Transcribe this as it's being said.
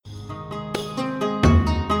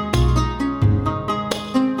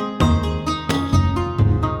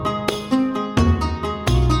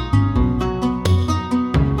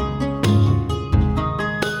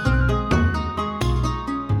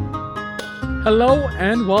Hello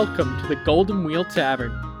and welcome to the Golden Wheel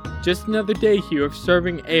Tavern. Just another day here of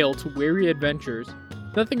serving ale to weary adventurers.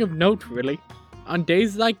 Nothing of note really. On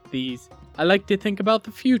days like these, I like to think about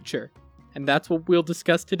the future, and that's what we'll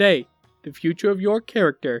discuss today. The future of your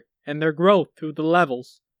character and their growth through the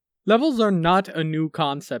levels. Levels are not a new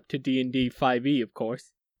concept to D&D 5e, of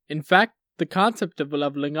course. In fact, the concept of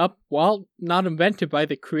leveling up, while not invented by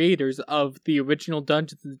the creators of the original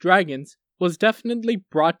Dungeons & Dragons, was definitely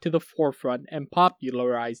brought to the forefront and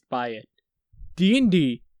popularized by it.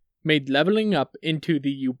 D&D made leveling up into the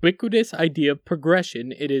ubiquitous idea of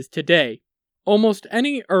progression it is today. Almost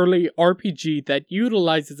any early RPG that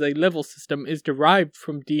utilizes a level system is derived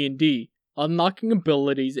from D&D, unlocking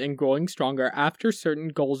abilities and growing stronger after certain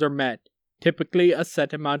goals are met, typically a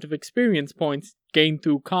set amount of experience points gained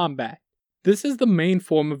through combat. This is the main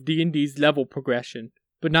form of D&D's level progression,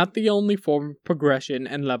 but not the only form of progression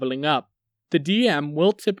and leveling up. The DM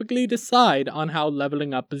will typically decide on how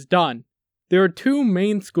leveling up is done. There are two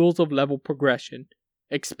main schools of level progression,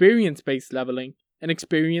 experience-based leveling and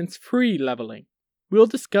experience-free leveling. We'll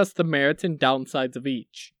discuss the merits and downsides of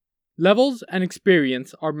each. Levels and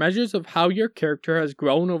experience are measures of how your character has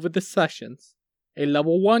grown over the sessions. A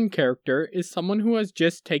level 1 character is someone who has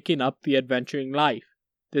just taken up the adventuring life.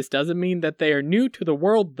 This doesn't mean that they are new to the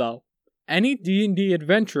world though. Any D&D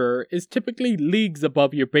adventurer is typically leagues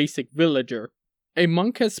above your basic villager. A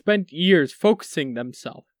monk has spent years focusing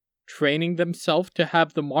themselves, training themselves to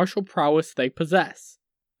have the martial prowess they possess.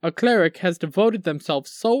 A cleric has devoted themselves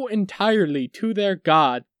so entirely to their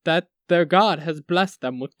god that their god has blessed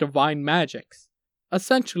them with divine magics.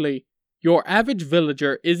 Essentially, your average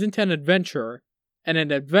villager isn't an adventurer, and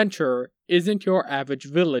an adventurer isn't your average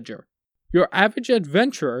villager. Your average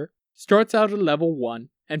adventurer starts out at level 1,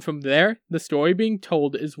 and from there, the story being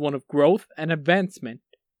told is one of growth and advancement.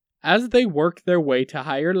 As they work their way to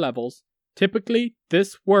higher levels, typically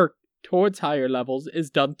this work towards higher levels is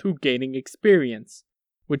done through gaining experience,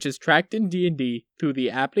 which is tracked in D&D through the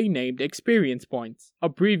aptly named experience points,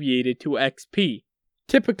 abbreviated to XP.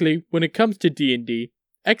 Typically, when it comes to D&D,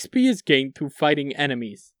 XP is gained through fighting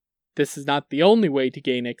enemies. This is not the only way to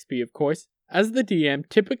gain XP, of course, as the DM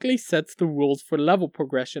typically sets the rules for level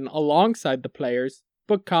progression alongside the players,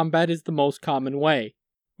 but combat is the most common way.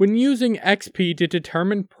 When using XP to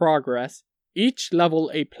determine progress, each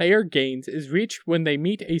level a player gains is reached when they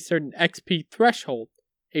meet a certain XP threshold.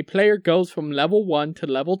 A player goes from level 1 to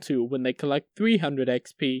level 2 when they collect 300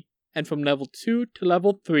 XP, and from level 2 to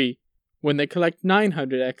level 3 when they collect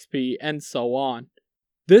 900 XP, and so on.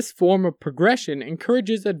 This form of progression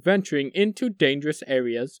encourages adventuring into dangerous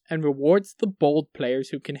areas and rewards the bold players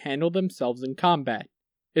who can handle themselves in combat.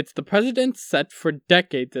 It's the precedent set for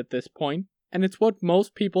decades at this point, and it's what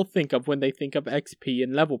most people think of when they think of XP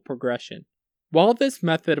and level progression. While this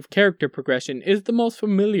method of character progression is the most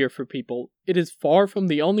familiar for people, it is far from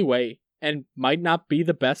the only way, and might not be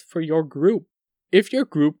the best for your group. If your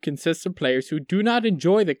group consists of players who do not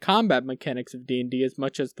enjoy the combat mechanics of D&D as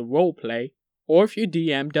much as the roleplay, or if your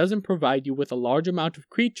DM doesn't provide you with a large amount of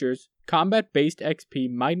creatures, combat-based XP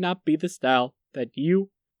might not be the style that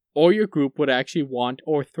you or your group would actually want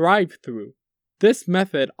or thrive through. This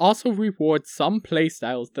method also rewards some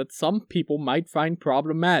playstyles that some people might find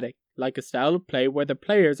problematic, like a style of play where the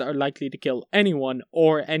players are likely to kill anyone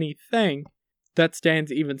or anything that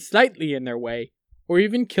stands even slightly in their way, or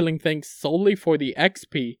even killing things solely for the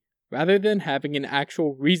XP rather than having an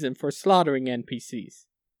actual reason for slaughtering NPCs.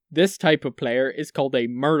 This type of player is called a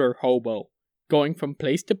murder hobo, going from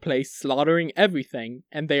place to place slaughtering everything,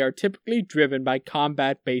 and they are typically driven by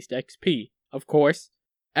combat-based XP. Of course,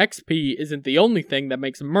 XP isn't the only thing that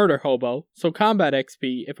makes a murder hobo, so combat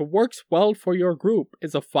XP, if it works well for your group,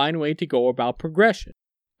 is a fine way to go about progression.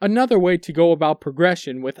 Another way to go about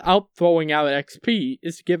progression without throwing out XP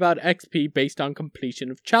is to give out XP based on completion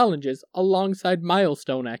of challenges alongside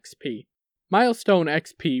milestone XP. Milestone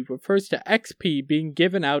XP refers to XP being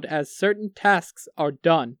given out as certain tasks are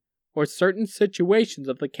done, or certain situations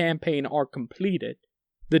of the campaign are completed.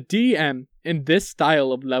 The DM, in this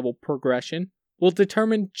style of level progression, will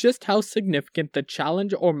determine just how significant the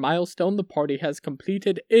challenge or milestone the party has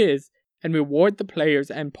completed is and reward the players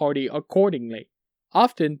and party accordingly.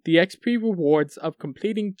 Often, the XP rewards of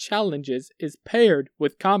completing challenges is paired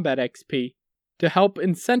with combat XP to help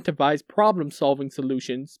incentivize problem-solving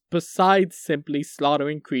solutions besides simply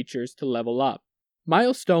slaughtering creatures to level up.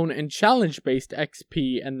 Milestone and challenge-based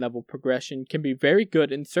XP and level progression can be very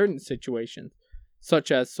good in certain situations,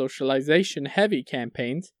 such as socialization-heavy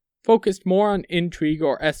campaigns focused more on intrigue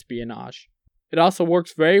or espionage. It also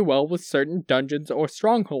works very well with certain dungeons or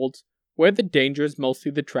strongholds where the danger is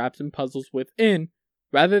mostly the traps and puzzles within,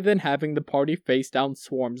 rather than having the party face down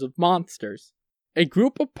swarms of monsters. A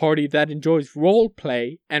group of party that enjoys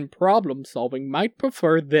role-play and problem-solving might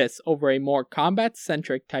prefer this over a more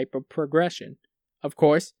combat-centric type of progression. Of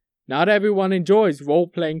course, not everyone enjoys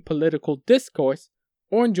role-playing political discourse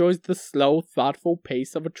or enjoys the slow, thoughtful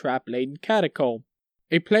pace of a trap-laden catacomb.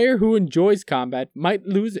 A player who enjoys combat might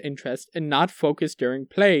lose interest and not focus during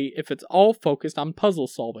play if it's all focused on puzzle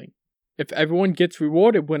solving. If everyone gets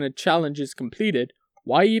rewarded when a challenge is completed,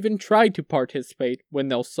 why even try to participate when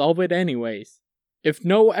they'll solve it anyways? If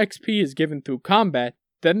no XP is given through combat,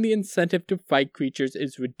 then the incentive to fight creatures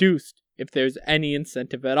is reduced, if there's any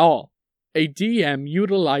incentive at all. A DM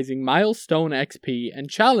utilizing milestone XP and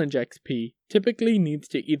challenge XP typically needs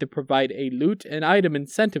to either provide a loot and item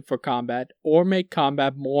incentive for combat or make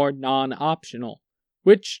combat more non-optional,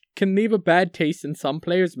 which can leave a bad taste in some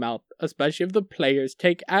players' mouth, especially if the players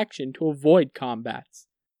take action to avoid combats.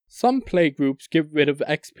 Some playgroups get rid of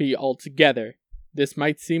XP altogether. This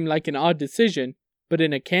might seem like an odd decision, but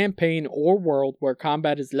in a campaign or world where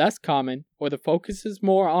combat is less common, or the focus is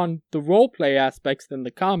more on the roleplay aspects than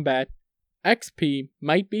the combat, XP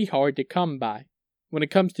might be hard to come by. When it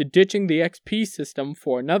comes to ditching the XP system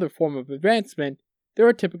for another form of advancement, there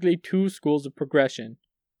are typically two schools of progression,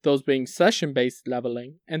 those being session-based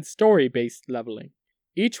leveling and story-based leveling.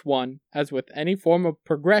 Each one, as with any form of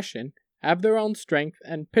progression, have their own strength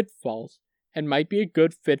and pitfalls, and might be a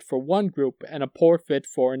good fit for one group and a poor fit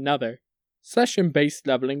for another. Session-based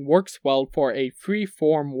leveling works well for a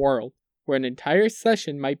free-form world, where an entire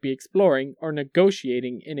session might be exploring or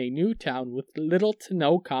negotiating in a new town with little to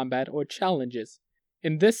no combat or challenges.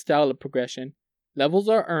 In this style of progression, levels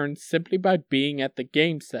are earned simply by being at the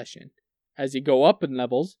game session. As you go up in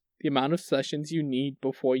levels, the amount of sessions you need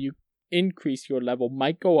before you increase your level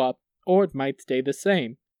might go up, or it might stay the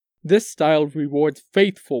same. This style rewards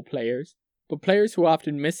faithful players, but players who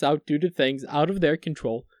often miss out due to things out of their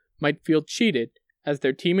control might feel cheated, as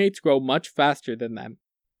their teammates grow much faster than them.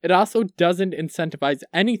 It also doesn't incentivize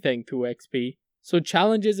anything through XP, so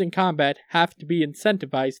challenges in combat have to be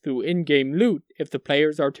incentivized through in-game loot if the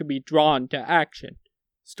players are to be drawn to action.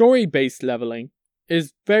 Story-based leveling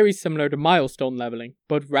is very similar to milestone leveling,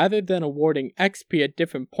 but rather than awarding XP at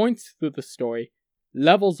different points through the story,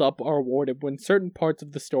 levels up are awarded when certain parts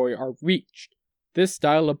of the story are reached. This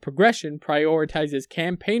style of progression prioritizes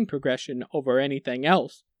campaign progression over anything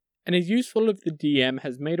else, and is useful if the DM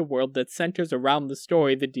has made a world that centers around the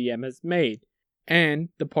story the DM has made, and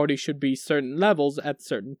the party should be certain levels at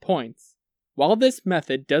certain points. While this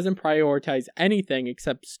method doesn't prioritize anything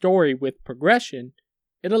except story with progression,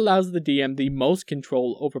 it allows the DM the most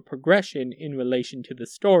control over progression in relation to the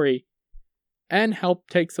story, and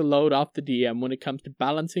takes a load off the DM when it comes to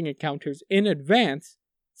balancing encounters in advance,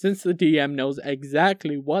 since the DM knows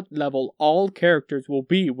exactly what level all characters will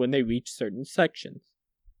be when they reach certain sections.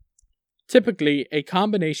 Typically, a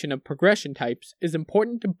combination of progression types is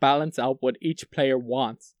important to balance out what each player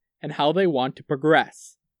wants and how they want to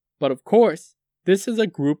progress. But of course, this is a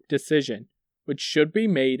group decision, which should be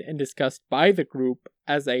made and discussed by the group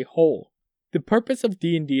as a whole. The purpose of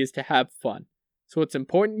D&D is to have fun, so it's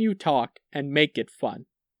important you talk and make it fun.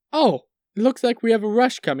 Oh, it looks like we have a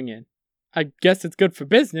rush coming in. I guess it's good for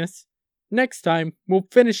business. Next time, we'll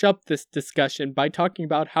finish up this discussion by talking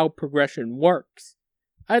about how progression works.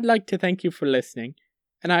 I'd like to thank you for listening,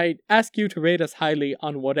 and I'd ask you to rate us highly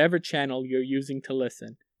on whatever channel you're using to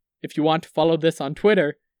listen. If you want to follow this on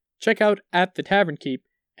Twitter, check out @TheTavernKeep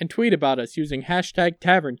and tweet about us using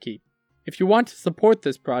 #TavernKeep. If you want to support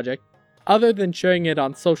this project, other than sharing it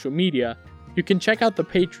on social media, you can check out the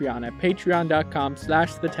Patreon at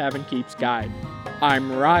patreon.com/TheTavernKeepsGuide. I'm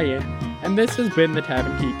Ryan, and this has been The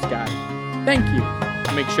Tavern Keeps Guide. Thank you.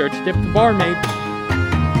 Make sure to tip the barmaid.